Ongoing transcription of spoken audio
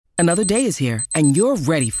Another day is here, and you're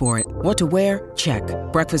ready for it. What to wear? Check.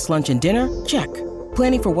 Breakfast, lunch, and dinner? Check.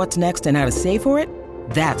 Planning for what's next and how to save for it?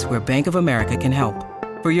 That's where Bank of America can help.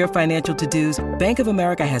 For your financial to-dos, Bank of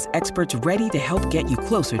America has experts ready to help get you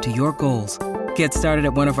closer to your goals. Get started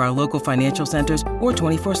at one of our local financial centers or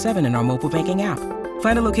 24/7 in our mobile banking app.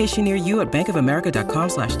 Find a location near you at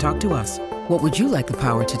bankofamerica.com/talktous. What would you like the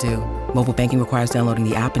power to do? Mobile banking requires downloading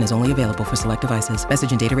the app and is only available for select devices.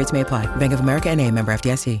 Message and data rates may apply. Bank of America N.A., member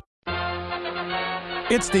FDIC.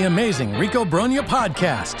 It's the Amazing Rico Brogna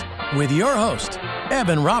podcast with your host,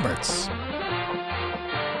 Evan Roberts.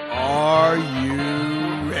 Are you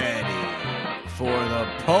ready for the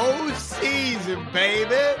postseason,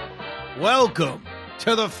 baby? Welcome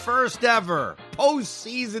to the first ever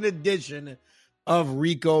postseason edition of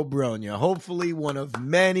Rico Brogna. Hopefully one of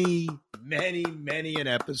many an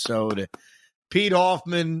episode. Pete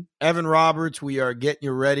Hoffman, Evan Roberts, we are getting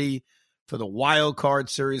you ready for the wild card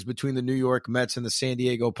series between the New York Mets and the San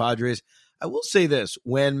Diego Padres. I will say this,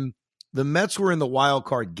 when the Mets were in the wild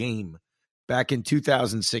card game back in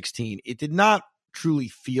 2016, it did not truly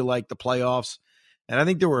feel like the playoffs. And I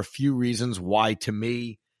think there were a few reasons why, to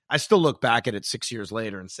me, I still look back at it 6 years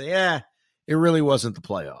later and say, it really wasn't the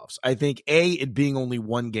playoffs. I think, A, it being only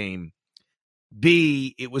one game.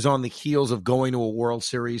 B, it was on the heels of going to a World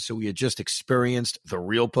Series, so we had just experienced the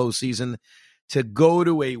real postseason. To go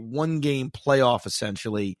to a one-game playoff,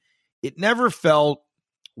 essentially, it never felt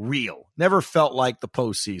real, never felt like the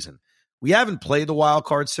postseason. We haven't played the wild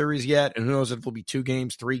card series yet, and who knows if it'll be 2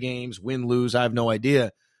 games, 3 games, win, lose, I have no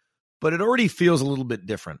idea. But it already feels a little bit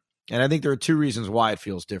different, and I think there are 2 reasons why it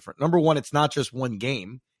feels different. Number one, it's not just one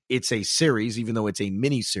game. It's a series, even though it's a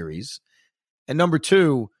mini-series. And number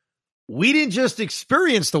 2, we didn't just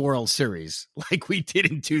experience the World Series like we did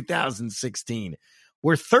in 2016.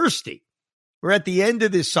 We're thirsty. We're at the end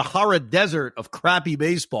of this Sahara Desert of crappy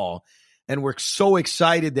baseball, and we're so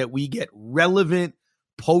excited that we get relevant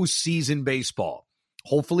postseason baseball.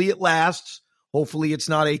 Hopefully it lasts. Hopefully it's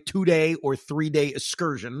not a 2-day or 3-day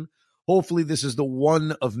excursion. Hopefully this is the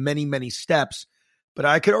one of many steps. But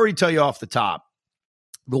I could already tell you off the top,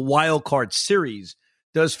 the wild card series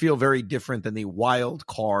does feel very different than the wild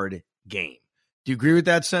card game. Do you agree with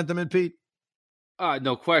that sentiment, Pete?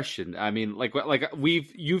 No question. I mean,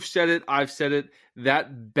 you've said it, I've said it.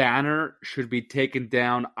 That banner should be taken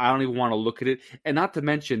down. I don't even want to look at it. And not to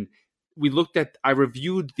mention, I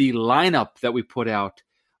reviewed the lineup that we put out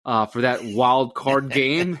for that wild card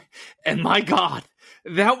game. And my God,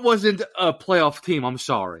 that wasn't a playoff team. I'm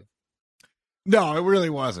sorry. No, it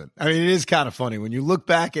really wasn't. I mean, it is kind of funny when you look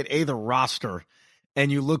back at the roster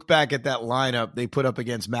and you look back at that lineup they put up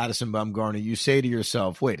against Madison Bumgarner. You say to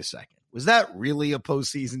yourself, wait a second. Was that really a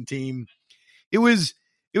postseason team? It was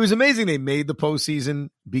amazing they made the postseason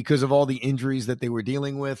because of all the injuries that they were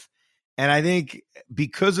dealing with. And I think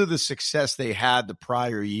because of the success they had the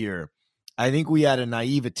prior year, I think we had a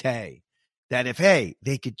naivete that if,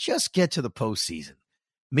 they could just get to the postseason,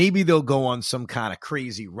 maybe they'll go on some kind of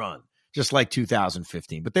crazy run, just like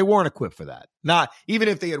 2015. But they weren't equipped for that. Not even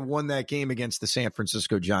if they had won that game against the San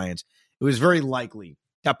Francisco Giants, it was very likely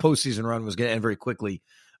that postseason run was going to end very quickly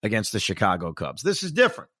against the Chicago Cubs. This is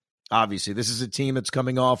different. Obviously, this is a team that's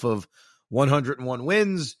coming off of 101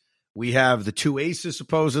 wins. We have the 2 aces,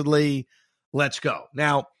 supposedly. Let's go.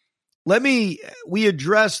 Now, we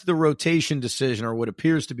addressed the rotation decision, or what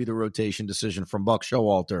appears to be the rotation decision from Buck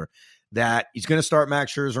Showalter, that he's going to start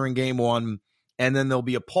Max Scherzer in game 1, and then there'll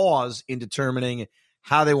be a pause in determining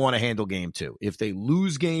how they want to handle game 2. If they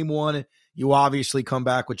lose game 1, you obviously come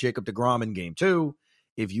back with Jacob deGrom in game 2.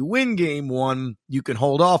 If you win game 1, you can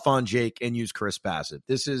hold off on Jake and use Chris Bassett.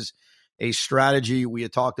 This is a strategy we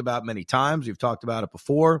had talked about many times. We've talked about it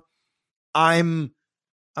before. I'm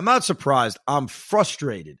not surprised. I'm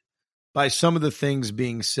frustrated by some of the things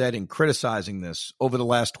being said and criticizing this over the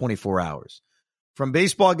last 24 hours. From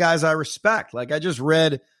baseball guys I respect. Like I just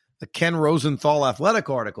read a Ken Rosenthal Athletic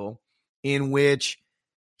article in which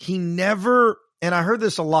he never, and I heard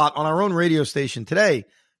this a lot on our own radio station today,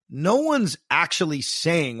 no one's actually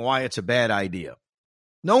saying why it's a bad idea.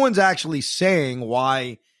 No one's actually saying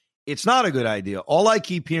why it's not a good idea. All I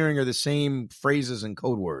keep hearing are the same phrases and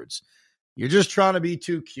code words. You're just trying to be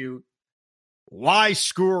too cute. Why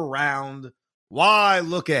screw around? Why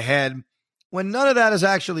look ahead? When none of that is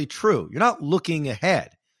actually true. You're not looking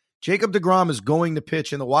ahead. Jacob deGrom is going to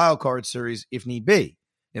pitch in the wild card series if need be.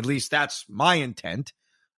 At least that's my intent.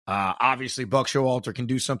 Obviously, Buck Showalter can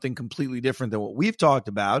do something completely different than what we've talked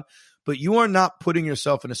about, but you are not putting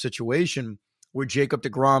yourself in a situation where Jacob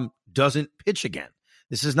deGrom doesn't pitch again.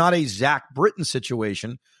 This is not a Zach Britton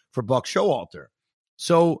situation for Buck Showalter.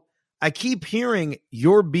 So I keep hearing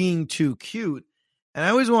you're being too cute. And I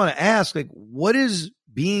always want to ask, like, what is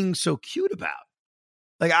being so cute about?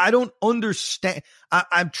 Like, I don't understand.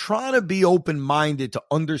 I'm trying to be open-minded to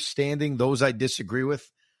understanding those I disagree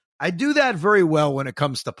with. I do that very well when it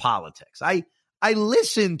comes to politics. I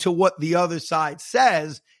listen to what the other side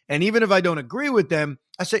says, and even if I don't agree with them,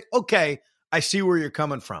 I say, okay, I see where you're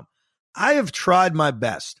coming from. I have tried my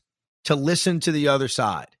best to listen to the other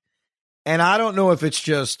side, and I don't know if it's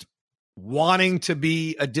just wanting to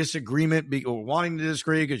be a disagreement or wanting to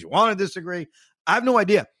disagree because you want to disagree. I have no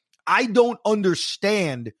idea. I don't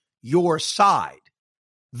understand your side.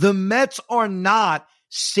 The Mets are not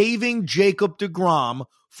saving Jacob deGrom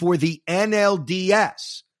for the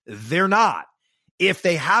NLDS. They're not. If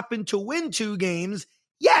they happen to win 2 games,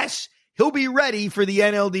 yes, he'll be ready for the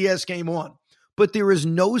NLDS game 1. But there is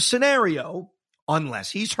no scenario,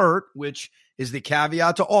 unless he's hurt, which is the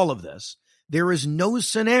caveat to all of this, there is no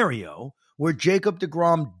scenario where Jacob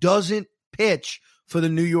deGrom doesn't pitch for the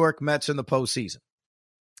New York Mets in the postseason.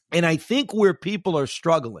 And I think where people are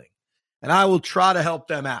struggling, and I will try to help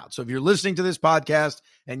them out. So if you're listening to this podcast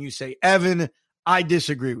and you say, Evan, I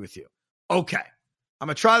disagree with you. Okay, I'm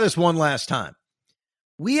going to try this one last time.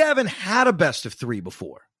 We haven't had a best of 3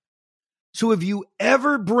 before. So if you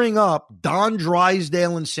ever bring up Don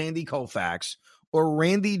Drysdale and Sandy Koufax or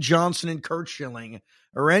Randy Johnson and Kurt Schilling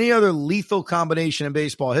or any other lethal combination in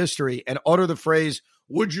baseball history and utter the phrase,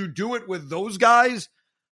 would you do it with those guys?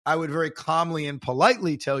 I would very calmly and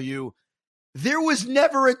politely tell you there was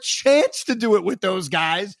never a chance to do it with those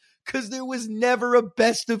guys because there was never a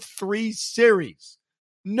best of 3 series.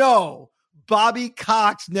 No, Bobby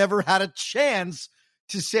Cox never had a chance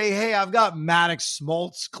to say, hey, I've got Maddox,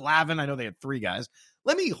 Smoltz, Clavin. I know they had 3 guys.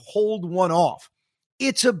 Let me hold one off.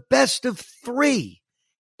 It's a best of 3.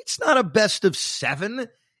 It's not a best of 7.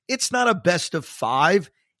 It's not a best of 5.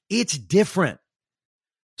 It's different.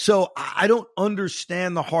 So I don't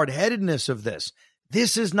understand the hard-headedness of this.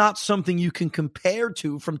 This is not something you can compare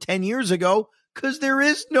to from 10 years ago because there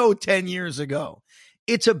is no 10 years ago.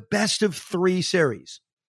 It's a best of 3 series.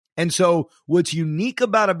 And so what's unique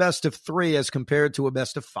about a best of 3 as compared to a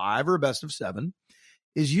best of 5 or a best of 7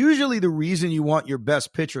 is usually the reason you want your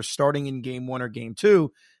best pitcher starting in game 1 or game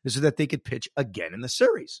 2 is so that they could pitch again in the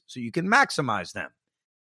series so you can maximize them.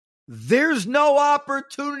 There's no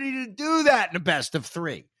opportunity to do that in a best of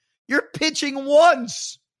 3. You're pitching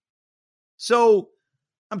once. So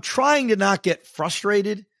I'm trying to not get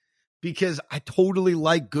frustrated because I totally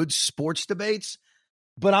like good sports debates,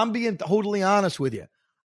 but I'm being totally honest with you.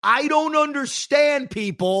 I don't understand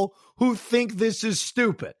people who think this is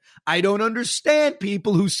stupid. I don't understand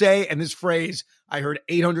people who say, and this phrase I heard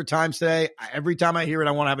 800 times today, every time I hear it,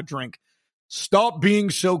 I want to have a drink. Stop being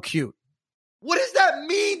so cute. What does that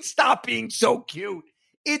mean, stop being so cute?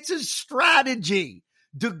 It's a strategy.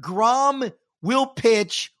 deGrom will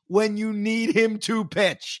pitch when you need him to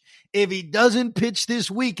pitch. If he doesn't pitch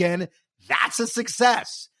this weekend, that's a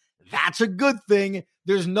success. That's a good thing.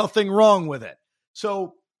 There's nothing wrong with it.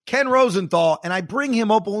 So Ken Rosenthal, and I bring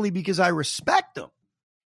him up only because I respect him.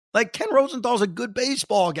 Like, Ken Rosenthal's a good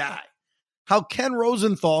baseball guy. How Ken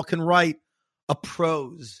Rosenthal can write a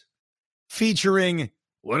prose featuring,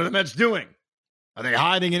 what are the Mets doing? Are they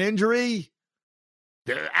hiding an injury?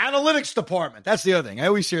 The analytics department. That's the other thing. I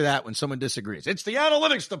always hear that when someone disagrees. It's the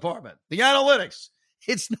analytics department. The analytics.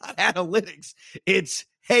 It's not analytics. It's,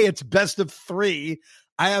 hey, it's best of 3.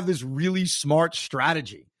 I have this really smart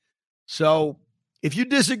strategy. So if you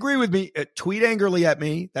disagree with me, tweet angrily at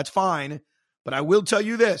me. That's fine. But I will tell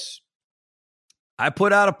you this. I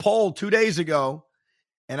put out a poll 2 days ago,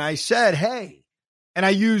 and I said, hey, and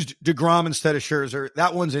I used deGrom instead of Scherzer.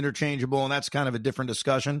 That one's interchangeable, and that's kind of a different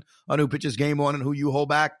discussion on who pitches game 1 and who you hold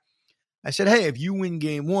back. I said, hey, if you win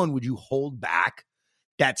game 1, would you hold back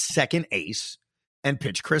that second ace and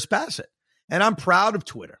pitch Chris Bassett? And I'm proud of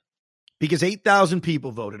Twitter because 8,000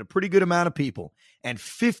 people voted, a pretty good amount of people, and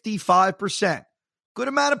 55%, good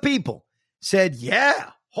amount of people, said,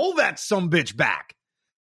 yeah, hold that sumbitch back.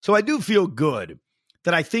 So I do feel good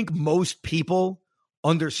that I think most people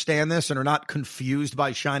understand this and are not confused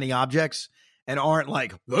by shiny objects and aren't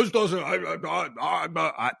like, this doesn't, it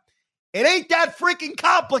ain't that freaking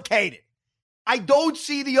complicated. I don't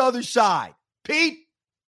see the other side. Pete,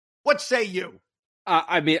 what say you?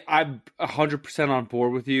 I mean, I'm 100% on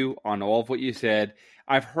board with you on all of what you said.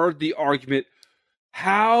 I've heard the argument,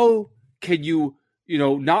 how can you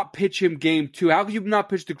not pitch him game 2? How can you not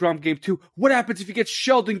pitch deGrom game 2? What happens if he gets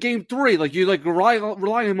shelled in game 3? Like, you rely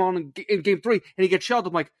him on in game 3 and he gets shelled.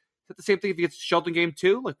 I'm like, is that the same thing if he gets shelled in game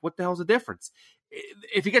 2? Like, what the hell's the difference?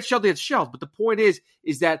 If he gets shelled, he gets shelled. But the point is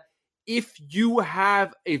that if you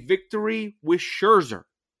have a victory with Scherzer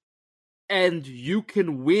and you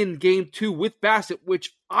can win game 2 with Bassett,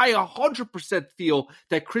 which I 100% feel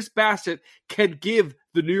that Chris Bassett can give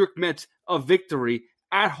the New York Mets a victory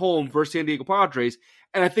at home versus San Diego Padres,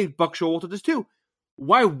 and I think Buck Showalter does too.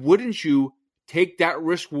 Why wouldn't you take that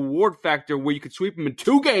risk-reward factor where you could sweep them in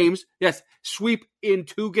 2 games? Yes, sweep in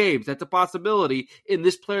 2 games. That's a possibility in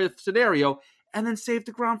this player scenario, and then save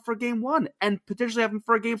the ground for game 1 and potentially have him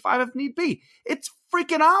for a game 5 if need be. It's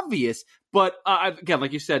freaking obvious. But again,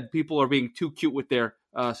 like you said, people are being too cute with their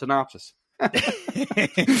synopsis.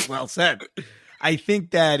 Well said. I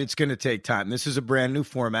think that it's going to take time. This is a brand new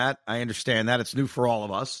format. I understand that. It's new for all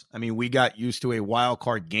of us. I mean, we got used to a wild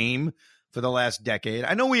card game for the last decade.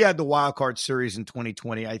 I know we had the wild card series in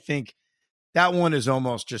 2020. I think that one is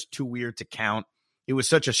almost just too weird to count. It was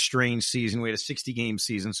such a strange season. We had a 60-game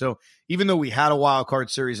season. So even though we had a wild card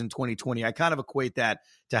series in 2020, I kind of equate that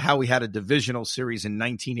to how we had a divisional series in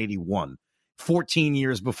 1981, 14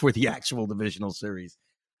 years before the actual divisional series.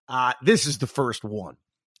 This is the first one.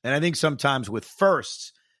 And I think sometimes with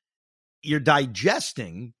firsts, you're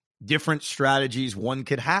digesting different strategies one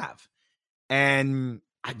could have. And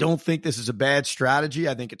I don't think this is a bad strategy.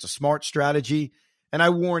 I think it's a smart strategy. And I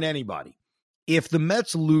warn anybody, if the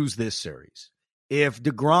Mets lose this series, if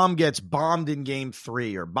DeGrom gets bombed in game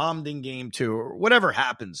 3 or bombed in game 2 or whatever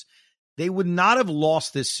happens, they would not have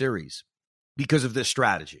lost this series because of this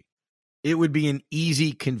strategy. It would be an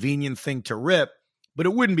easy, convenient thing to rip, but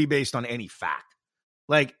it wouldn't be based on any fact.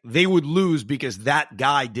 Like, they would lose because that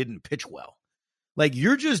guy didn't pitch well. Like,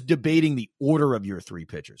 you're just debating the order of your 3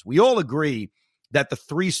 pitchers. We all agree that the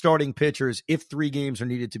 3 starting pitchers, if 3 games are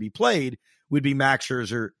needed to be played, would be Max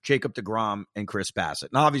Scherzer, Jacob deGrom, and Chris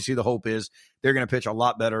Bassett. And obviously the hope is they're going to pitch a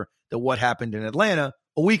lot better than what happened in Atlanta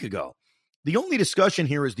a week ago. The only discussion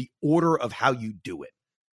here is the order of how you do it.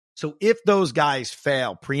 So if those guys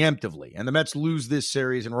fail preemptively and the Mets lose this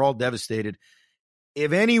series and we're all devastated,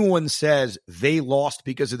 if anyone says they lost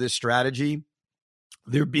because of this strategy,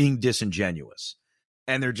 they're being disingenuous.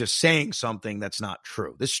 And they're just saying something that's not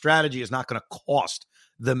true. This strategy is not going to cost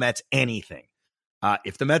the Mets anything.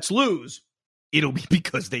 If the Mets lose, it'll be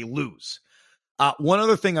because they lose. One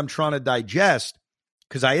other thing I'm trying to digest,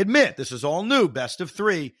 because I admit this is all new, best of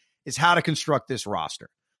 3, is how to construct this roster.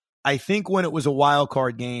 I think when it was a wild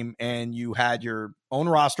card game and you had your own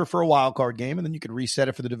roster for a wild card game and then you could reset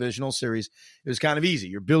it for the divisional series, it was kind of easy.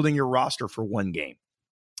 You're building your roster for one game.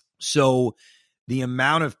 So the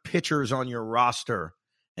amount of pitchers on your roster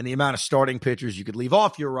and the amount of starting pitchers you could leave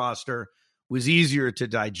off your roster was easier to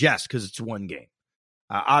digest because it's one game.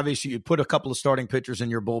 Obviously, you put a couple of starting pitchers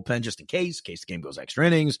in your bullpen just in case the game goes extra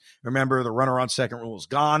innings. Remember, the runner on second rule is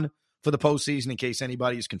gone for the postseason in case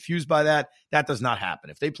anybody is confused by that. That does not happen.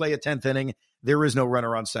 If they play a 10th inning, there is no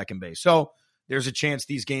runner on second base. So there's a chance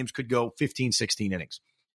these games could go 15, 16 innings.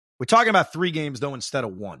 We're talking about 3 games, though, instead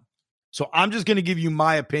of 1. So I'm just going to give you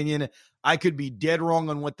my opinion. I could be dead wrong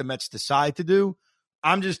on what the Mets decide to do.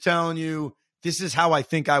 I'm just telling you, this is how I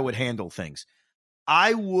think I would handle things.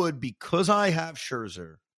 I would, because I have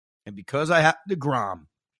Scherzer and because I have DeGrom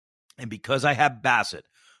and because I have Bassett,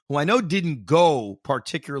 who I know didn't go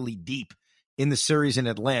particularly deep in the series in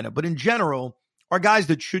Atlanta, but in general are guys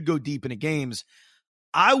that should go deep into games.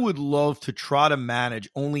 I would love to try to manage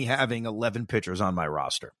only having 11 pitchers on my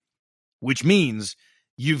roster, which means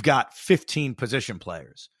you've got 15 position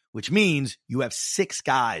players, which means you have 6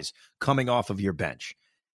 guys coming off of your bench.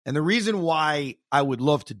 And the reason why I would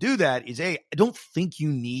love to do that is, I don't think you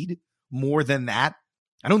need more than that.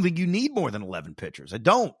 I don't think you need more than 11 pitchers. I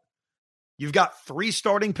don't. You've got 3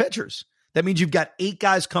 starting pitchers. That means you've got 8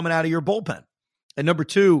 guys coming out of your bullpen. And number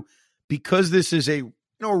 2, because this is a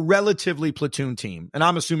relatively platoon team, and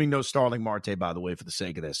I'm assuming no Starling Marte, by the way, for the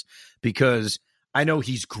sake of this, because I know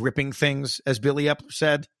he's gripping things, as Billy Epler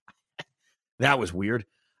said. That was weird.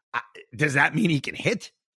 Does that mean he can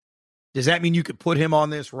hit? Does that mean you could put him on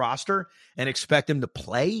this roster and expect him to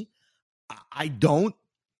play? I don't.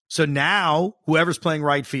 So now, whoever's playing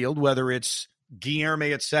right field, whether it's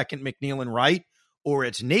Guilherme at second, McNeil in right, or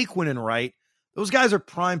it's Naquin in right, those guys are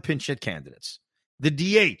prime pinch hit candidates. The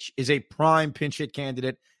DH is a prime pinch hit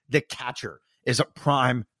candidate. The catcher is a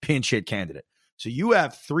prime pinch hit candidate. So you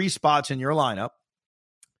have 3 spots in your lineup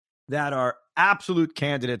that are absolute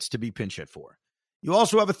candidates to be pinch hit for. You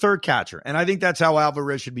also have a third catcher, and I think that's how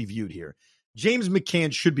Alvarez should be viewed here. James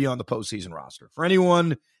McCann should be on the postseason roster. For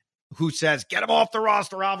anyone who says, get him off the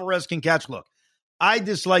roster, Alvarez can catch. Look, I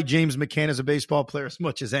dislike James McCann as a baseball player as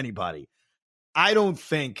much as anybody. I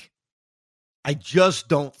just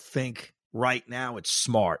don't think right now it's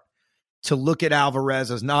smart to look at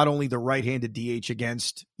Alvarez as not only the right-handed DH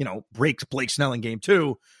against, breaks Blake Snell in game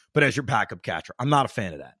 2, but as your backup catcher. I'm not a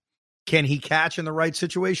fan of that. Can he catch in the right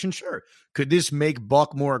situation? Sure. Could this make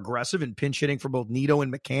Buck more aggressive in pinch hitting for both Nito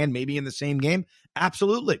and McCann, maybe in the same game?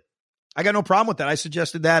 Absolutely. I got no problem with that. I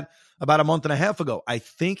suggested that about a month and a half ago. I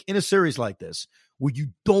think in a series like this, where you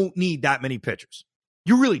don't need that many pitchers,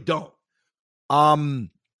 you really don't,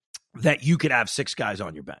 that you could have 6 guys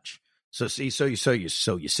on your bench. So you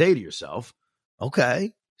say to yourself,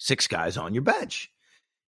 okay, 6 guys on your bench.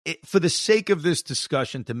 For the sake of this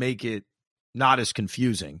discussion, to make it not as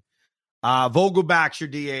confusing, Vogelbach's your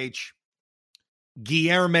DH,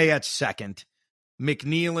 Guilherme at second,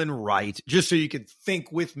 McNeil in right, just so you could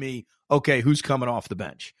think with me, okay, who's coming off the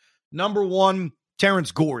bench? Number 1,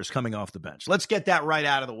 Terrence Gore is coming off the bench. Let's get that right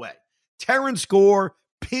out of the way. Terrence Gore,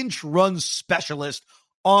 pinch run specialist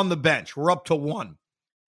on the bench. We're up to 1.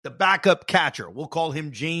 The backup catcher, we'll call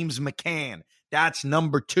him James McCann. That's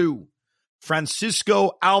number 2.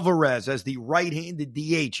 Francisco Alvarez as the right-handed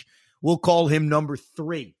DH. We'll call him number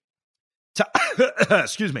 3.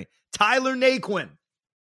 Excuse me. Tyler Naquin.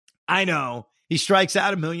 I know. He strikes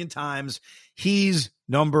out a million times. He's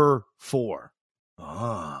number 4.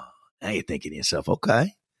 Oh, now you're thinking to yourself,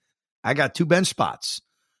 okay, I got 2 bench spots.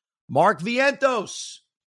 Mark Vientos.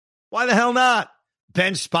 Why the hell not?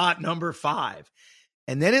 Bench spot number 5.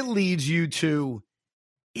 And then it leads you to,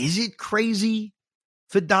 is it crazy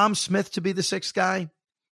for Dom Smith to be the 6th guy?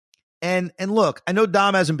 And look, I know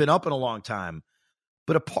Dom hasn't been up in a long time,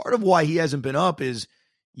 but a part of why he hasn't been up is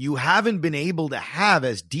you haven't been able to have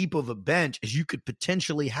as deep of a bench as you could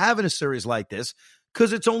potentially have in a series like this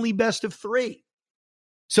because it's only best of 3.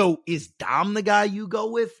 So is Dom the guy you go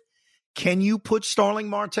with? Can you put Starling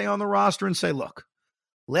Marte on the roster and say, look,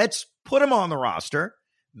 let's put him on the roster.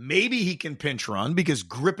 Maybe he can pinch run because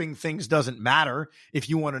gripping things doesn't matter if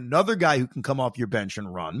you want another guy who can come off your bench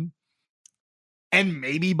and run. And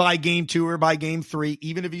maybe by game 2 or by game 3,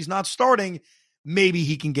 even if he's not starting, maybe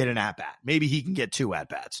he can get an at-bat. Maybe he can get 2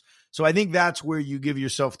 at-bats. So I think that's where you give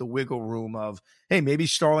yourself the wiggle room of, hey, maybe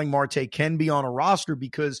Starling Marte can be on a roster,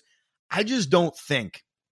 because I just don't think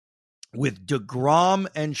with DeGrom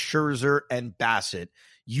and Scherzer and Bassett,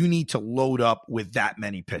 you need to load up with that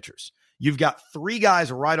many pitchers. You've got 3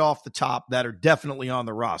 guys right off the top that are definitely on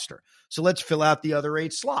the roster. So let's fill out the other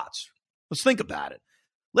 8 slots. Let's think about it.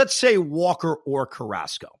 Let's say Walker or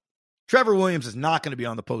Carrasco. Trevor Williams is not going to be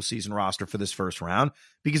on the postseason roster for this first round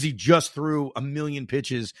because he just threw a million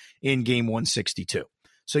pitches in game 162.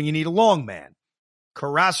 So you need a long man,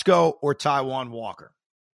 Carrasco or Taijuan Walker.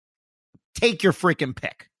 Take your freaking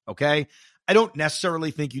pick, okay? I don't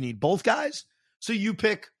necessarily think you need both guys, so you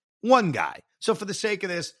pick one guy. So for the sake of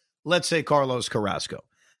this, let's say Carlos Carrasco.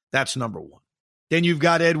 That's number 1. Then you've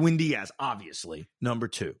got Edwin Diaz, obviously, number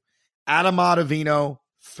 2. Adam Ottavino,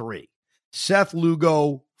 3. Seth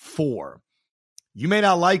Lugo, 4. You may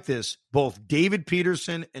not like this. Both David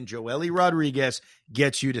Peterson and Joely Rodriguez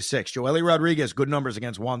gets you to 6. Joely Rodriguez, good numbers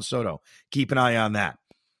against Juan Soto. Keep an eye on that.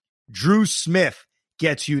 Drew Smith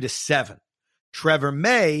gets you to 7. Trevor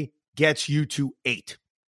May gets you to 8.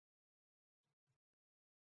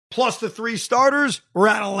 Plus the 3 starters, we're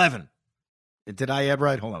at 11. Did I add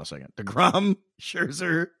right? Hold on a second. DeGrom,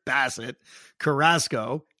 Scherzer, Bassett,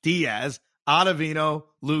 Carrasco, Diaz, Ottavino,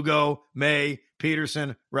 Lugo, May,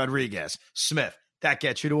 Peterson, Rodriguez, Smith. That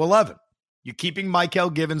gets you to 11. You're keeping Michael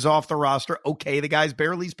Givens off the roster. Okay, the guy's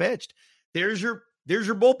barely pitched. There's your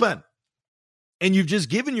bullpen. And you've just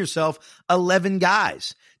given yourself 11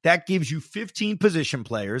 guys. That gives you 15 position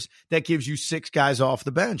players. That gives you 6 guys off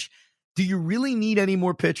the bench. Do you really need any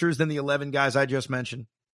more pitchers than the 11 guys I just mentioned?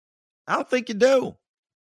 I don't think you do.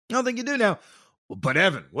 Now, but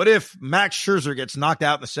Evan, what if Max Scherzer gets knocked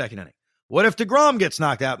out in the second inning? What if DeGrom gets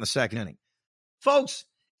knocked out in the second inning? Folks,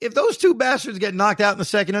 if those 2 bastards get knocked out in the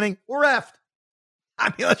second inning, we're effed. I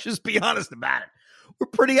mean, let's just be honest about it. We're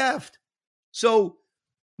pretty effed. So,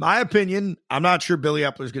 my opinion, I'm not sure Billy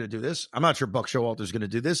Epler's going to do this. I'm not sure Buck Showalter's going to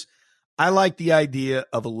do this. I like the idea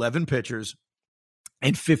of 11 pitchers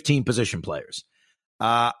and 15 position players.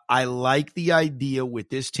 I like the idea with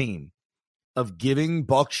this team of giving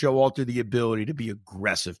Buck Showalter the ability to be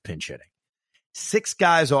aggressive pinch hitting. 6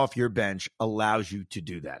 guys off your bench allows you to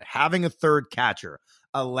do that. Having a third catcher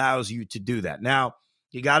allows you to do that. Now,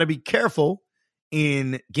 you got to be careful.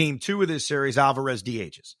 In game 2 of this series, Alvarez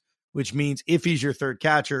DHs, which means if he's your third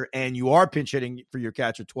catcher and you are pinch hitting for your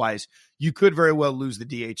catcher twice, you could very well lose the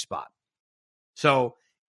DH spot. So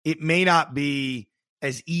it may not be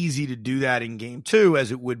as easy to do that in game 2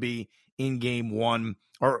 as it would be in game 1,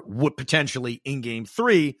 or would potentially in game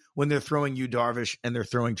 3 when they're throwing Yu Darvish and they're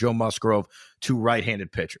throwing Joe Musgrove, 2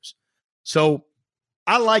 right-handed pitchers. So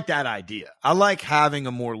I like that idea. I like having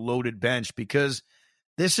a more loaded bench because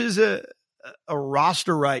this is a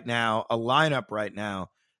roster right now, a lineup right now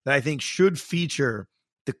that I think should feature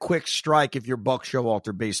the quick strike if you're Buck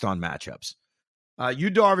Showalter based on matchups.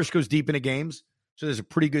 Yu Darvish goes deep into games, so there's a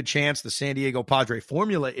pretty good chance the San Diego Padre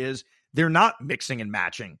formula is they're not mixing and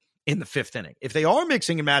matching in the fifth inning. If they are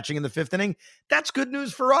mixing and matching in the fifth inning, that's good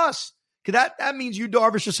news for us because that means Yu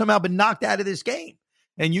Darvish has somehow been knocked out of this game.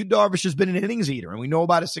 And Yu Darvish has been an innings eater, and we know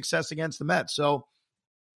about his success against the Mets. So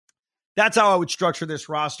that's how I would structure this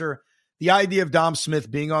roster. The idea of Dom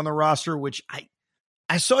Smith being on the roster, which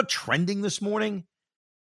I saw trending this morning,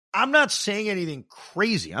 I'm not saying anything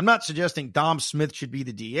crazy. I'm not suggesting Dom Smith should be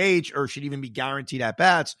the DH or should even be guaranteed at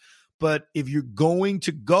bats. But if you're going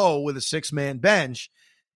to go with a 6-man bench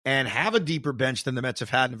and have a deeper bench than the Mets have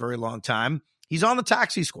had in a very long time, he's on the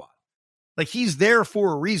taxi squad. Like, he's there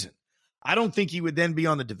for a reason. I don't think he would then be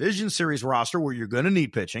on the division series roster where you're going to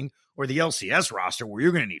need pitching or the LCS roster where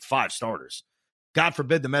you're going to need 5 starters. God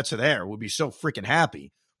forbid the Mets are there. We'll be so freaking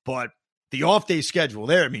happy. But the off-day schedule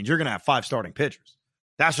there means you're going to have 5 starting pitchers.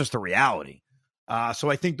 That's just the reality.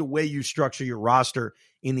 So I think the way you structure your roster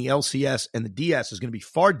in the LCS and the DS is going to be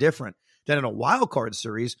far different than in a wild card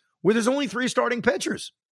series where there's only 3 starting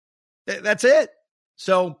pitchers. That's it.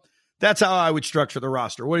 So that's how I would structure the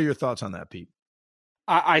roster. What are your thoughts on that, Pete?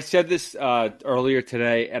 I said this earlier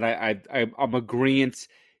today, and I'm agreeing.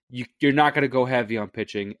 You're not going to go heavy on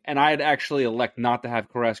pitching, and I'd actually elect not to have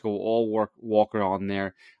Carrasco or Walker on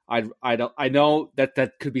there. I know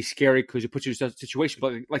that could be scary because it puts you in such a situation,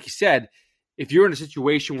 but like you said, if you're in a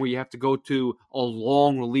situation where you have to go to a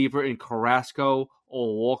long reliever in Carrasco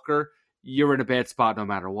or Walker, you're in a bad spot no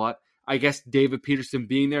matter what. I guess David Peterson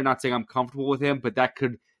being there, not saying I'm comfortable with him, but that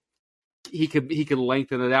could. He could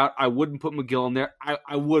lengthen it out. I wouldn't put McGill in there.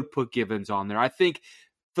 I would put Givens on there. I think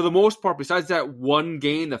for the most part, besides that one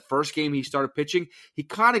game, the first game he started pitching, he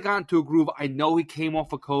kind of got into a groove. I know he came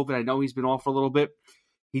off of COVID. I know he's been off for a little bit.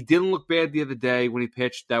 He didn't look bad the other day when he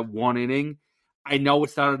pitched that one inning. I know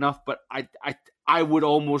it's not enough, but I would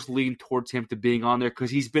almost lean towards him to being on there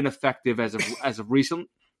because he's been effective as of recent.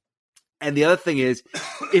 And the other thing is,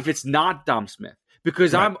 if it's not Dom Smith,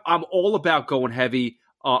 because right. I'm all about going heavy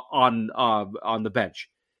on the bench.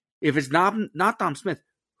 If it's not Dom Smith,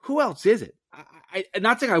 who else is it? I'm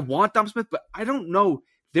not saying I want Dom Smith, but I don't know.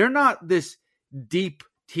 They're not this deep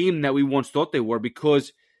team that we once thought they were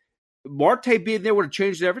because Marte being there would have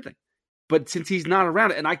changed everything. But since he's not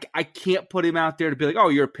around, and I can't put him out there to be like, oh,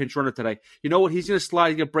 you're a pinch runner today. You know what? He's going to slide.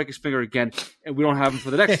 He's going to break his finger again, and we don't have him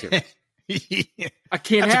for the next year. I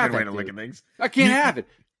can't That's have a good it. way to look at things. I can't have it.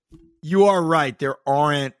 You are right. There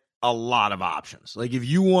aren't a lot of options. Like if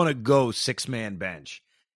you want to go 6-man bench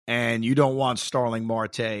and you don't want Starling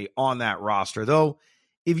Marte on that roster, though,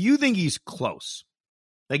 if you think he's close,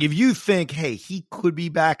 like if you think, hey, he could be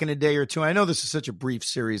back in a day or two. I know this is such a brief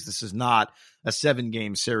series. This is not a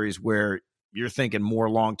 7-game series where you're thinking more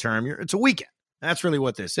long-term. It's a weekend. That's really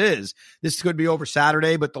what this is. This could be over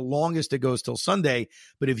Saturday, but the longest it goes till Sunday.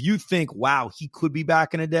 But if you think, wow, he could be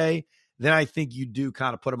back in a day, then I think you do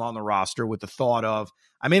kind of put him on the roster with the thought of,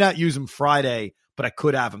 I may not use him Friday, but I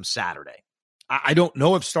could have him Saturday. I don't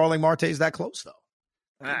know if Starling Marte is that close, though.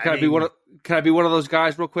 Can I be one of those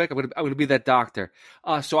guys real quick? I'm gonna be that doctor.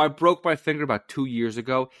 So I broke my finger about 2 years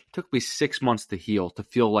ago. It took me 6 months to heal, to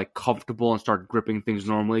feel like comfortable and start gripping things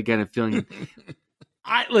normally again and feeling.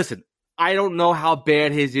 Listen, I don't know how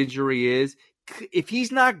bad his injury is. If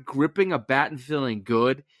he's not gripping a bat and feeling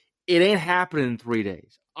good, it ain't happening in 3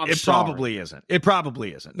 days. Probably isn't. It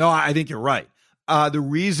probably isn't. No, I think you're right. The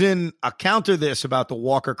reason I'll counter this about the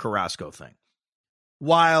Walker Carrasco thing.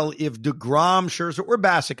 While if DeGrom, Scherzer, or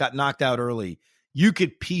Bassett got knocked out early, you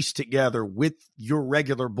could piece together with your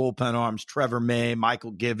regular bullpen arms, Trevor May, Michael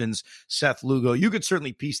Givens, Seth Lugo. You could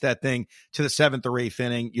certainly piece that thing to the 7th or 8th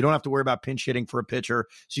inning. You don't have to worry about pinch hitting for a pitcher,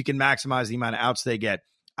 so you can maximize the amount of outs they get.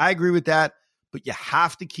 I agree with that, but you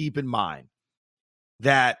have to keep in mind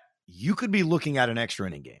that you could be looking at an extra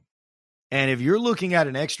inning game. And if you're looking at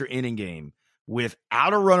an extra inning game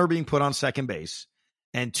without a runner being put on second base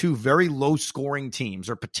and 2 very low-scoring teams,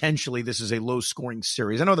 or potentially this is a low-scoring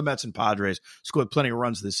series. I know the Mets and Padres scored plenty of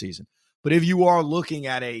runs this season. But if you are looking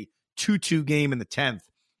at a 2-2 game in the 10th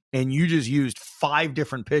and you just used 5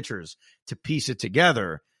 different pitchers to piece it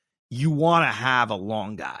together, you want to have a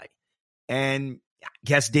long guy. And I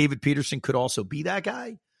guess David Peterson could also be that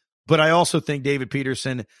guy. But I also think David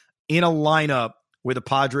Peterson in a lineup where the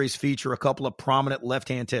Padres feature a couple of prominent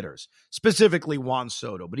left-hand hitters, specifically Juan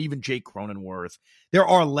Soto, but even Jake Cronenworth. There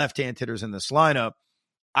are left-hand hitters in this lineup.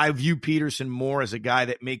 I view Peterson more as a guy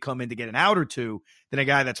that may come in to get an out or two than a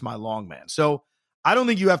guy that's my long man. So I don't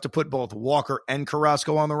think you have to put both Walker and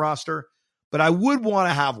Carrasco on the roster, but I would want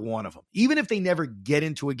to have one of them, even if they never get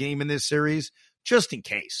into a game in this series, just in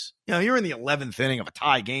case. You're in the 11th inning of a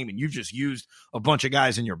tie game and you've just used a bunch of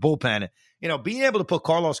guys in your bullpen. Being able to put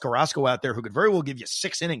Carlos Carrasco out there who could very well give you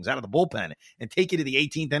 6 innings out of the bullpen and take you to the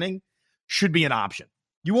 18th inning should be an option.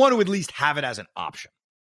 You want to at least have it as an option.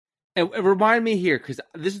 And remind me here, because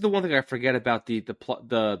this is the one thing I forget about the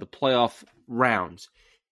playoff rounds.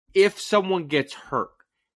 If someone gets hurt,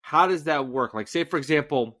 how does that work? Like, say, for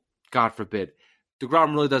example, God forbid,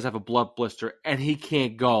 DeGrom really does have a blood blister and he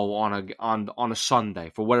can't go on a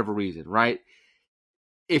Sunday for whatever reason, right?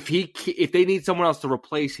 If they need someone else to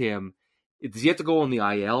replace him, does he have to go on the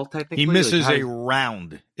IL technically? He misses a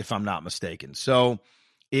round, if I'm not mistaken. So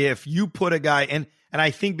if you put a guy in, and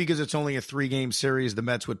I think because it's only a 3-game series, the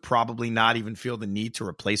Mets would probably not even feel the need to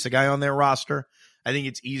replace a guy on their roster. I think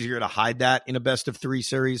it's easier to hide that in a best-of-3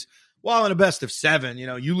 series. While in a best-of-7,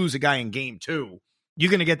 you lose a guy in game 2, you're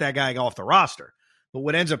going to get that guy off the roster. But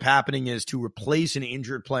what ends up happening is to replace an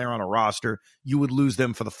injured player on a roster, you would lose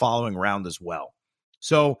them for the following round as well.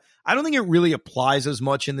 So I don't think it really applies as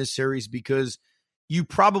much in this series because you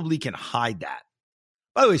probably can hide that.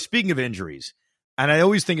 By the way, speaking of injuries, and I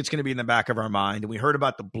always think it's going to be in the back of our mind, and we heard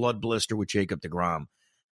about the blood blister with Jacob deGrom.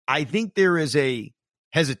 I think there is a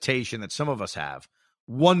hesitation that some of us have,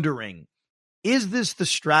 wondering, is this the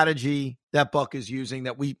strategy that Buck is using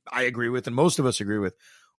that I agree with and most of us agree with,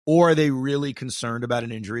 or are they really concerned about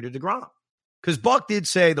an injury to deGrom? Because Buck did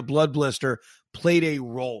say the blood blister played a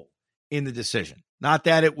role in the decision. Not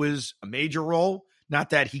that it was a major role,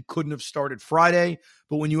 not that he couldn't have started Friday,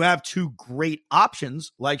 but when you have two great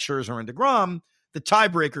options like Scherzer and deGrom, the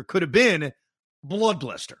tiebreaker could have been blood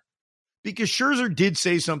blister. Because Scherzer did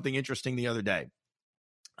say something interesting the other day.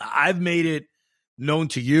 I've made it known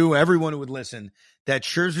to you, everyone who would listen, that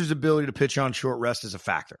Scherzer's ability to pitch on short rest is a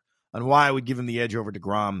factor on why I would give him the edge over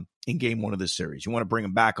deGrom in game 1 of this series. You want to bring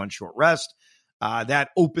him back on short rest. That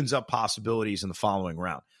opens up possibilities in the following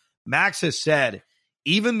round. Max has said,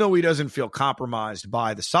 even though he doesn't feel compromised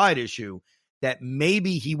by the side issue, that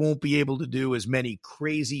maybe he won't be able to do as many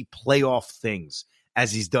crazy playoff things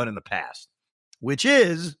as he's done in the past, which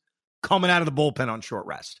is coming out of the bullpen on short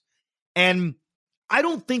rest. And I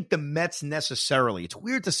don't think the Mets necessarily, it's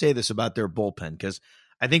weird to say this about their bullpen because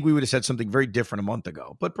I think we would have said something very different a month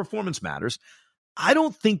ago, but performance matters. I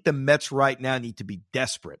don't think the Mets right now need to be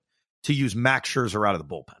desperate to use Max Scherzer out of the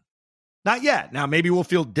bullpen. Not yet. Now, maybe we'll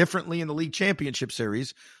feel differently in the League Championship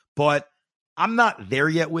Series, but I'm not there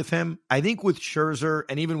yet with him. I think with Scherzer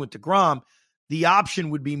and even with deGrom, the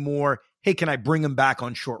option would be more, hey, can I bring him back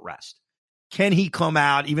on short rest? Can he come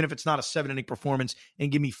out, even if it's not a 7-inning performance,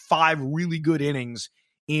 and give me 5 really good innings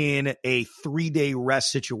in a 3-day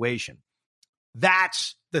rest situation?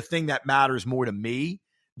 That's the thing that matters more to me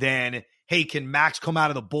than, hey, can Max come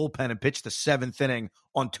out of the bullpen and pitch the 7th inning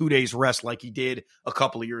on 2 days rest like he did a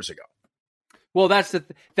couple of years ago? Well, that's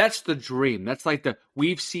the dream. That's like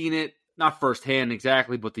we've seen it, not firsthand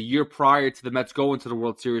exactly, but the year prior to the Mets going to the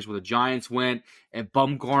World Series where the Giants went and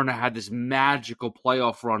Bumgarner had this magical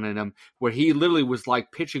playoff run in him where he literally was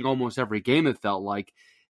like pitching almost every game, it felt like.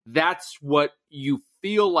 That's what you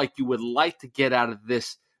feel like you would like to get out of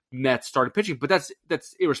this Mets starting pitching, but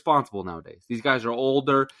that's irresponsible nowadays. These guys are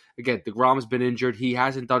older. Again, deGrom has been injured. He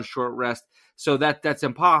hasn't done short rest, so that's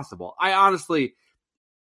impossible.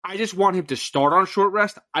 I just want him to start on short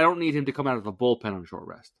rest. I don't need him to come out of the bullpen on short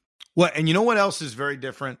rest. Well, and you know what else is very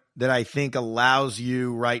different that I think allows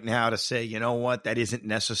you right now to say, you know what, that isn't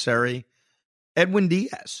necessary? Edwin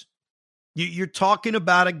Diaz. You're talking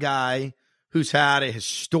about a guy who's had a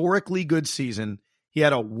historically good season. He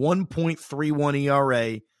had a 1.31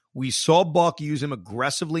 ERA. We saw Buck use him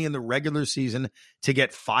aggressively in the regular season to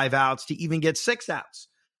get 5 outs, to even get 6 outs.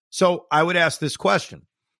 So I would ask this question.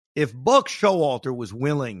 If Buck Showalter was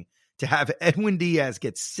willing to have Edwin Diaz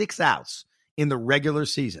get 6 outs in the regular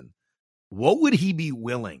season, what would he be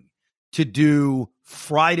willing to do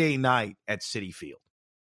Friday night at Citi Field?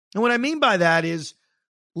 And what I mean by that is,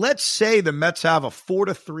 let's say the Mets have a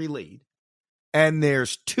 4-3 lead and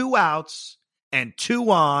there's 2 outs and 2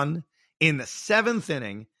 on in the 7th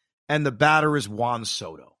inning and the batter is Juan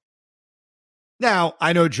Soto. Now,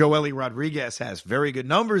 I know Joely Rodriguez has very good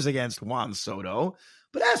numbers against Juan Soto,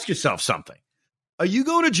 but ask yourself something. Are you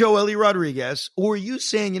going to Joely Rodriguez, or are you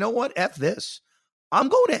saying, you know what, F this? I'm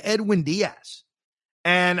going to Edwin Diaz,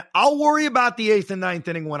 and I'll worry about the 8th and 9th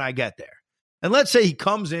inning when I get there. And let's say he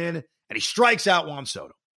comes in and he strikes out Juan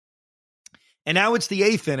Soto. And now it's the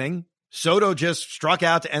 8th inning. Soto just struck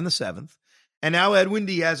out to end the 7th. And now Edwin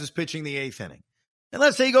Diaz is pitching the 8th inning. And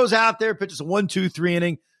let's say he goes out there, pitches a 1, 2, 3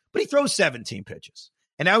 inning, but he throws 17 pitches.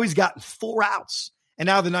 And now he's gotten 4 outs. And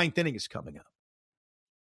now the 9th inning is coming up.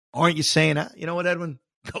 Aren't you saying, you know what, Edwin?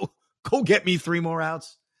 Go get me 3 more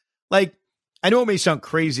outs. Like, I know it may sound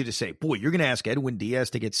crazy to say, boy, you're going to ask Edwin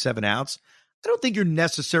Diaz to get 7 outs. I don't think you're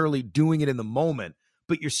necessarily doing it in the moment,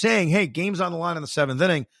 but you're saying, hey, game's on the line in the 7th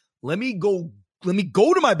inning. Let me go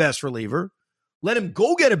to my best reliever. Let him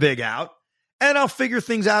go get a big out, and I'll figure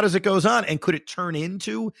things out as it goes on. And could it turn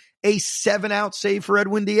into a 7-out save for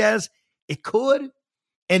Edwin Diaz? It could.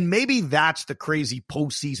 And maybe that's the crazy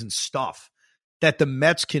postseason stuff that the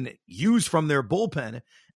Mets can use from their bullpen,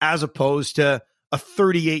 as opposed to a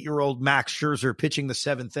 38-year-old Max Scherzer pitching the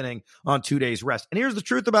 7th inning on 2 days rest. And here's the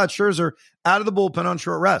truth about Scherzer out of the bullpen on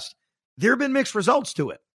short rest. There have been mixed results to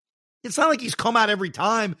it. It's not like he's come out every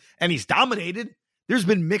time and he's dominated. There's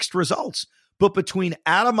been mixed results. But between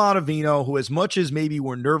Adam Ottavino, who as much as maybe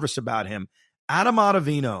we're nervous about him, Adam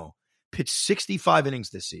Ottavino pitched 65 innings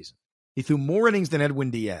this season. He threw more innings than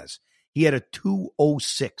Edwin Diaz. He had a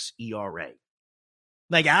 2.06 ERA.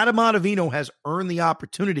 Like, Adam Ottavino has earned the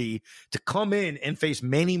opportunity to come in and face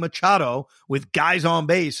Manny Machado with guys on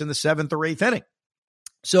base in the 7th or 8th inning.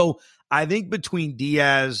 So I think between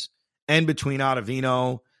Diaz and between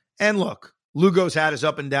Ottavino, and look, Lugo's had his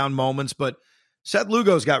up and down moments, but Seth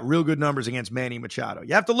Lugo's got real good numbers against Manny Machado.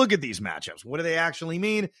 You have to look at these matchups. What do they actually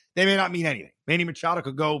mean? They may not mean anything. Manny Machado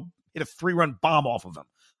could go hit a 3-run bomb off of him.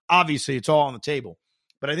 Obviously, it's all on the table.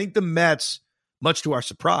 But I think the Mets, much to our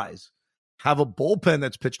surprise, have a bullpen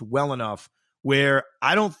that's pitched well enough where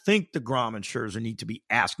I don't think DeGrom and Scherzer need to be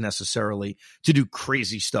asked necessarily to do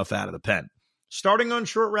crazy stuff out of the pen. Starting on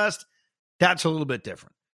short rest, that's a little bit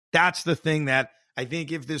different. That's the thing that I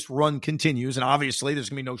think if this run continues, and obviously there's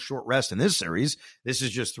going to be no short rest in this series, this is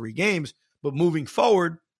just 3 games, but moving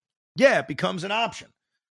forward, yeah, it becomes an option.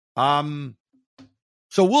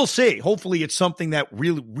 So we'll see. Hopefully it's something that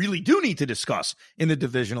really, really do need to discuss in the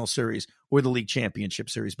divisional series or the league championship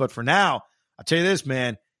series. But for now, I'll tell you this,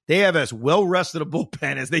 man, they have as well rested a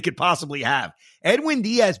bullpen as they could possibly have. Edwin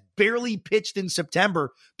Diaz barely pitched in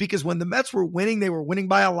September because when the Mets were winning, they were winning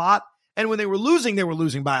by a lot. And when they were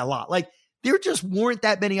losing by a lot. Like, there just weren't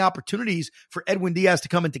that many opportunities for Edwin Diaz to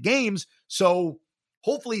come into games. So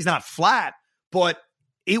hopefully he's not flat, but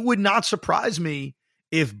it would not surprise me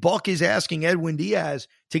if Buck is asking Edwin Diaz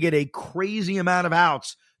to get a crazy amount of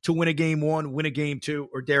outs to win a game 1, win a game 2,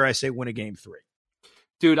 or dare I say win a game 3.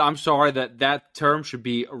 Dude, I'm sorry that term should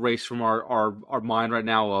be erased from our mind right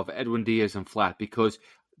now of Edwin Diaz and flat, because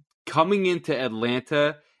coming into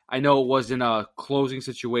Atlanta, I know it wasn't a closing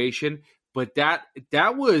situation, but that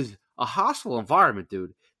was a hostile environment,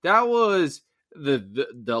 dude. That was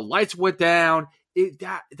the lights went down.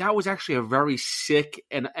 That was actually a very sick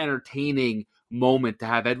and entertaining moment to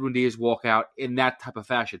have Edwin Diaz walk out in that type of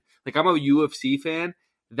fashion. Like, I'm a UFC fan.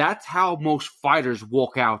 That's how most fighters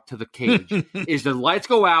walk out to the cage. Is the lights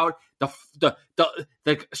go out, the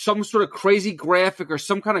some sort of crazy graphic or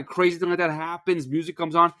some kind of crazy thing like that happens, music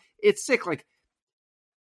comes on. It's sick. Like,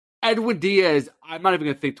 Edwin Diaz, I'm not even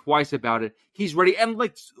going to think twice about it. He's ready. And,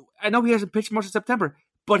 like, I know he hasn't pitched much in September,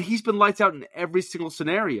 but he's been lights out in every single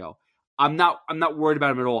scenario. I'm not worried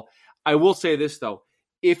about him at all. I will say this, though.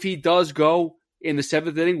 If he does go in the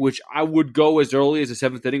 7th inning, which I would go as early as the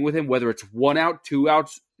 7th inning with him, whether it's 1 out, 2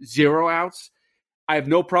 outs, 0 outs, I have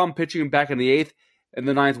no problem pitching him back in the 8th, and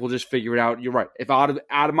the 9th we'll just figure it out. You're right. If Adam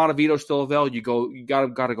Ottavino's still available, you got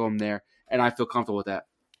to go him there, and I feel comfortable with that.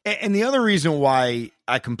 And the other reason why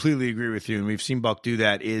I completely agree with you, and we've seen Buck do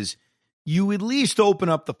that, is you at least open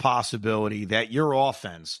up the possibility that your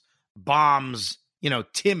offense bombs,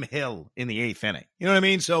 Tim Hill in the 8th inning. You know what I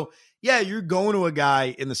mean? So, yeah, you're going to a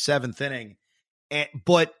guy in the 7th inning,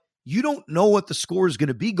 but you don't know what the score is going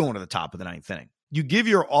to be going to the top of the 9th inning. You give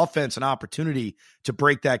your offense an opportunity to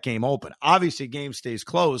break that game open. Obviously, game stays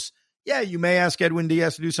close. Yeah, you may ask Edwin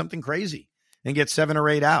Diaz to do something crazy and get 7 or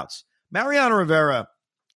 8 outs. Mariano Rivera,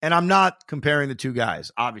 and I'm not comparing the two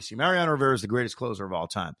guys. Obviously, Mariano Rivera is the greatest closer of all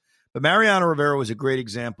time. But Mariano Rivera was a great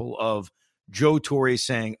example of Joe Torre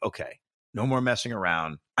saying, okay, no more messing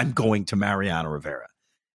around. I'm going to Mariano Rivera.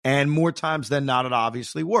 And more times than not, it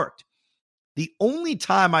obviously worked. The only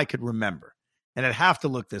time I could remember, and I'd have to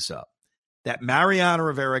look this up, that Mariano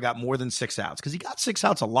Rivera got more than 6 outs, because he got 6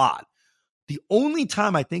 outs a lot. The only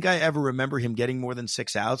time I think I ever remember him getting more than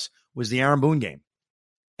 6 outs was the Aaron Boone game.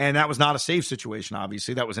 And that was not a save situation,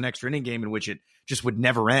 obviously. That was an extra inning game in which it just would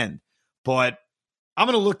never end. But I'm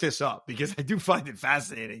going to look this up because I do find it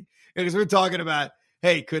fascinating. Because we're talking about,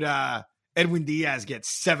 hey, could Edwin Diaz get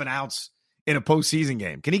 7 outs in a postseason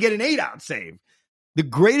game? Can he get an 8-out save? The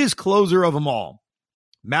greatest closer of them all,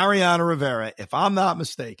 Mariano Rivera, if I'm not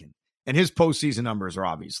mistaken, and his postseason numbers are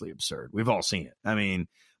obviously absurd. We've all seen it. I mean,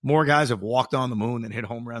 more guys have walked on the moon than hit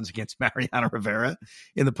home runs against Mariano Rivera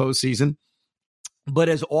in the postseason. But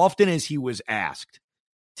as often as he was asked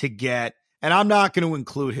to get, and I'm not going to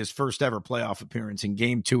include his first ever playoff appearance in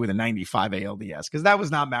game 2 of the 95 ALDS, because that was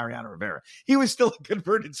not Mariano Rivera. He was still a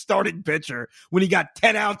converted starting pitcher when he got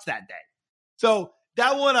 10 outs that day. So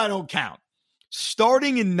that one I don't count.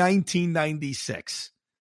 Starting in 1996,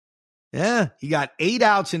 he got 8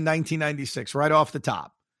 outs in 1996 right off the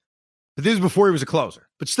top. But this is before he was a closer.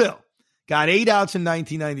 But still, got 8 outs in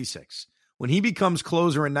 1996. When he becomes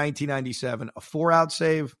closer in 1997, a 4-out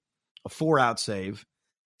save, a 4-out save,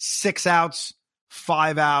 6 outs,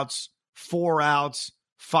 5 outs, 4 outs,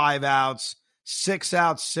 5 outs, 6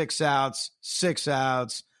 outs, 6 outs, 6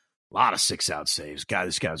 outs. A lot of 6-out saves. God,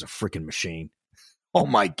 this guy's a freaking machine. Oh,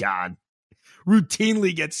 my God.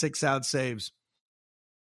 Routinely gets 6-out saves.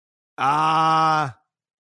 Yeah.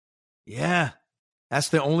 That's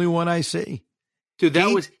the only one I see. Dude,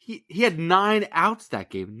 that was he had 9 outs that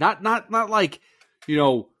game. Not like,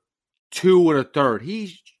 2 1/3.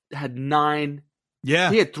 He had 9.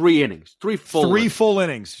 Yeah. He had 3 innings. 3 full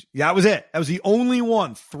innings. Yeah, that was it. That was the only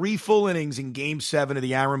one. 3 full innings in game 7 of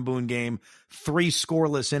the Aaron Boone game. 3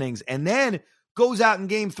 scoreless innings. And then goes out in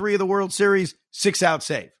game 3 of the World Series, 6-out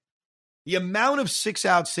save. The amount of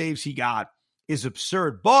 6-out saves he got is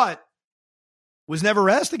absurd, but was never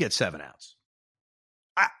asked to get 7 outs.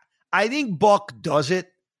 I think Buck does it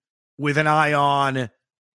with an eye on,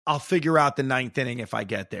 I'll figure out the 9th inning if I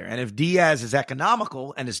get there. And if Diaz is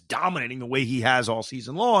economical and is dominating the way he has all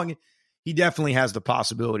season long, he definitely has the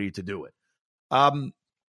possibility to do it.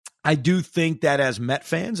 I do think that as Met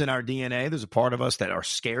fans in our DNA, there's a part of us that are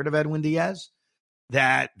scared of Edwin Diaz,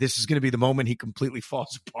 that this is going to be the moment he completely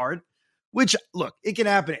falls apart, which, look, it can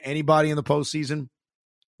happen to anybody in the postseason,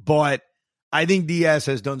 but I think Diaz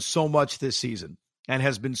has done so much this season and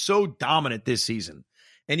has been so dominant this season.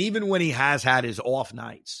 And even when he has had his off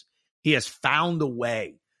nights, he has found a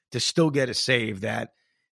way to still get a save that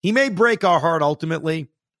he may break our heart ultimately,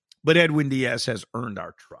 but Edwin Diaz has earned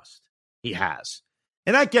our trust. He has.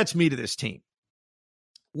 And that gets me to this team.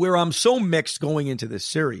 Where I'm so mixed going into this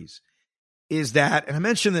series is that, and I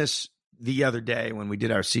mentioned this the other day when we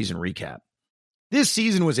did our season recap, this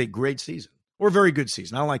season was a great season, or a very good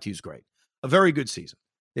season. I don't like to use great. A very good season.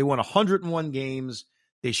 They won 101 games.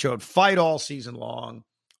 They showed fight all season long.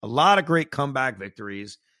 A lot of great comeback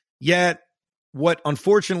victories. Yet, what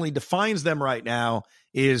unfortunately defines them right now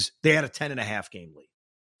is they had a 10.5 game lead.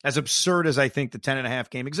 As absurd as I think the 10.5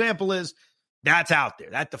 game example is, that's out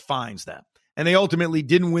there. That defines them. And they ultimately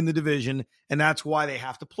didn't win the division, and that's why they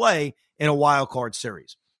have to play in a wild card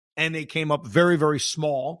series. And they came up very, very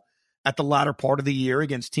small at the latter part of the year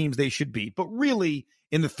against teams they should beat, but really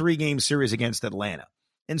in the 3-game series against Atlanta.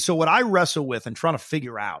 And so what I wrestle with and trying to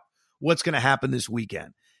figure out what's going to happen this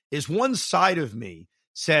weekend is one side of me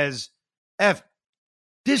says,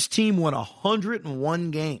 this team won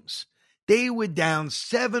 101 games. They were down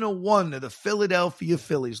 7-1 to the Philadelphia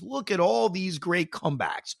Phillies. Look at all these great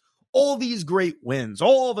comebacks, all these great wins,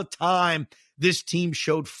 all the time this team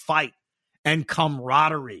showed fight and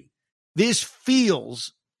camaraderie. This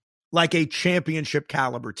feels like a championship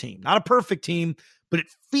caliber team. Not a perfect team, but it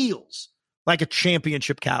feels like a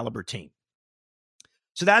championship caliber team.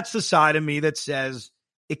 So that's the side of me that says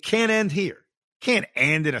it can't end here. It can't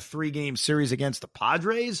end in a 3-game series against the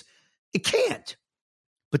Padres. It can't.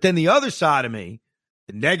 But then the other side of me,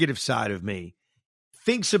 the negative side of me,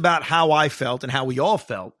 thinks about how I felt and how we all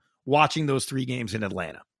felt watching those 3 games in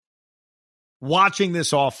Atlanta. Watching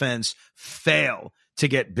this offense fail to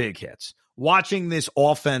get big hits. Watching this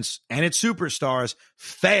offense and its superstars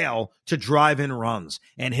fail to drive in runs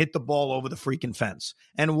and hit the ball over the freaking fence.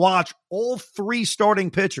 And watch all 3 starting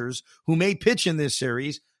pitchers who may pitch in this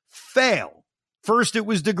series fail. First it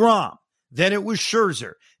was DeGrom, then it was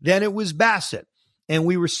Scherzer, then it was Bassett. And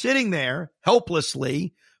we were sitting there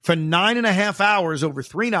helplessly for 9.5 hours over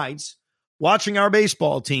 3 nights watching our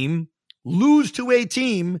baseball team lose to a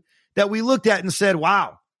team that we looked at and said,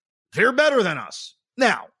 wow, they're better than us.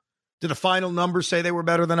 Now, did the final numbers say they were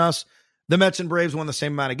better than us? The Mets and Braves won the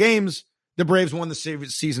same amount of games. The Braves won the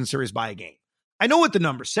season series by a game. I know what the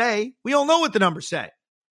numbers say. We all know what the numbers say.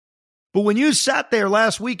 But when you sat there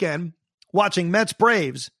last weekend watching Mets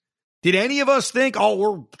Braves, did any of us think, oh,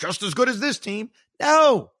 we're just as good as this team?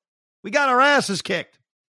 No, we got our asses kicked.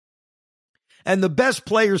 And the best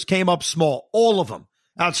players came up small, all of them,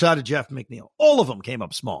 outside of Jeff McNeil. All of them came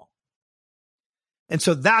up small. And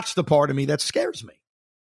so that's the part of me that scares me.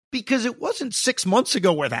 Because it wasn't 6 months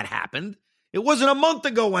ago where that happened. It wasn't a month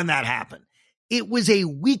ago when that happened. It was a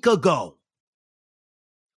week ago.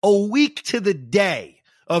 A week to the day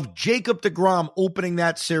of Jacob deGrom opening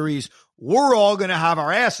that series. We're all going to have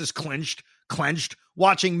our asses clenched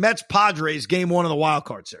watching Mets Padres game 1 of the wild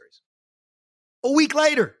card series. A week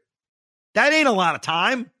later. That ain't a lot of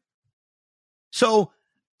time. So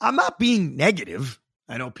I'm not being negative.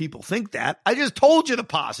 I know people think that. I just told you the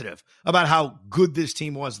positive about how good this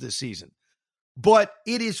team was this season. But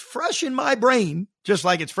it is fresh in my brain, just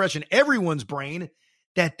like it's fresh in everyone's brain,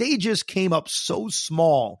 that they just came up so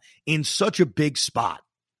small in such a big spot.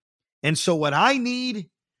 And so what I need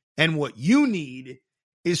and what you need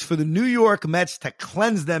is for the New York Mets to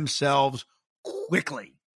cleanse themselves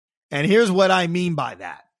quickly. And here's what I mean by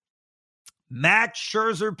that. Max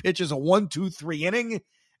Scherzer pitches a 1-2-3 inning,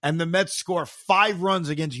 and the Mets score 5 runs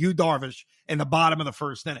against Yu Darvish in the bottom of the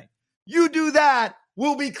first inning. You do that,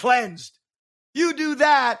 we'll be cleansed. You do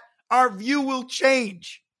that, our view will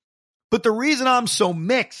change. But the reason I'm so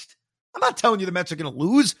mixed, I'm not telling you the Mets are going to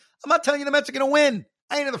lose. I'm not telling you the Mets are going to win.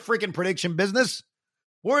 I ain't in the freaking prediction business.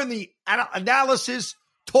 We're in the analysis,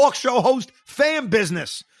 talk show host, fan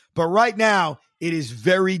business. But right now, it is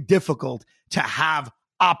very difficult to have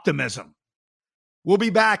optimism. We'll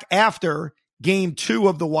be back after Game 2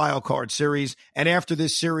 of the Wild Card Series and after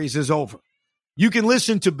this series is over. You can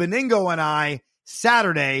listen to Beningo and I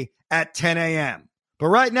Saturday at 10 a.m. But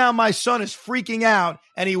right now, my son is freaking out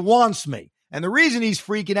and he wants me. And the reason he's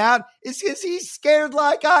freaking out is because he's scared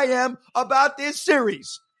like I am about this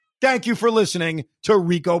series. Thank you for listening to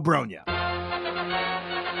Rico Brogna.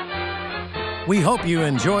 We hope you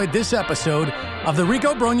enjoyed this episode of the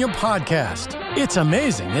Rico Brogna Podcast. It's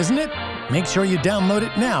amazing, isn't it? Make sure you download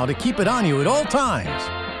it now to keep it on you at all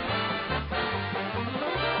times.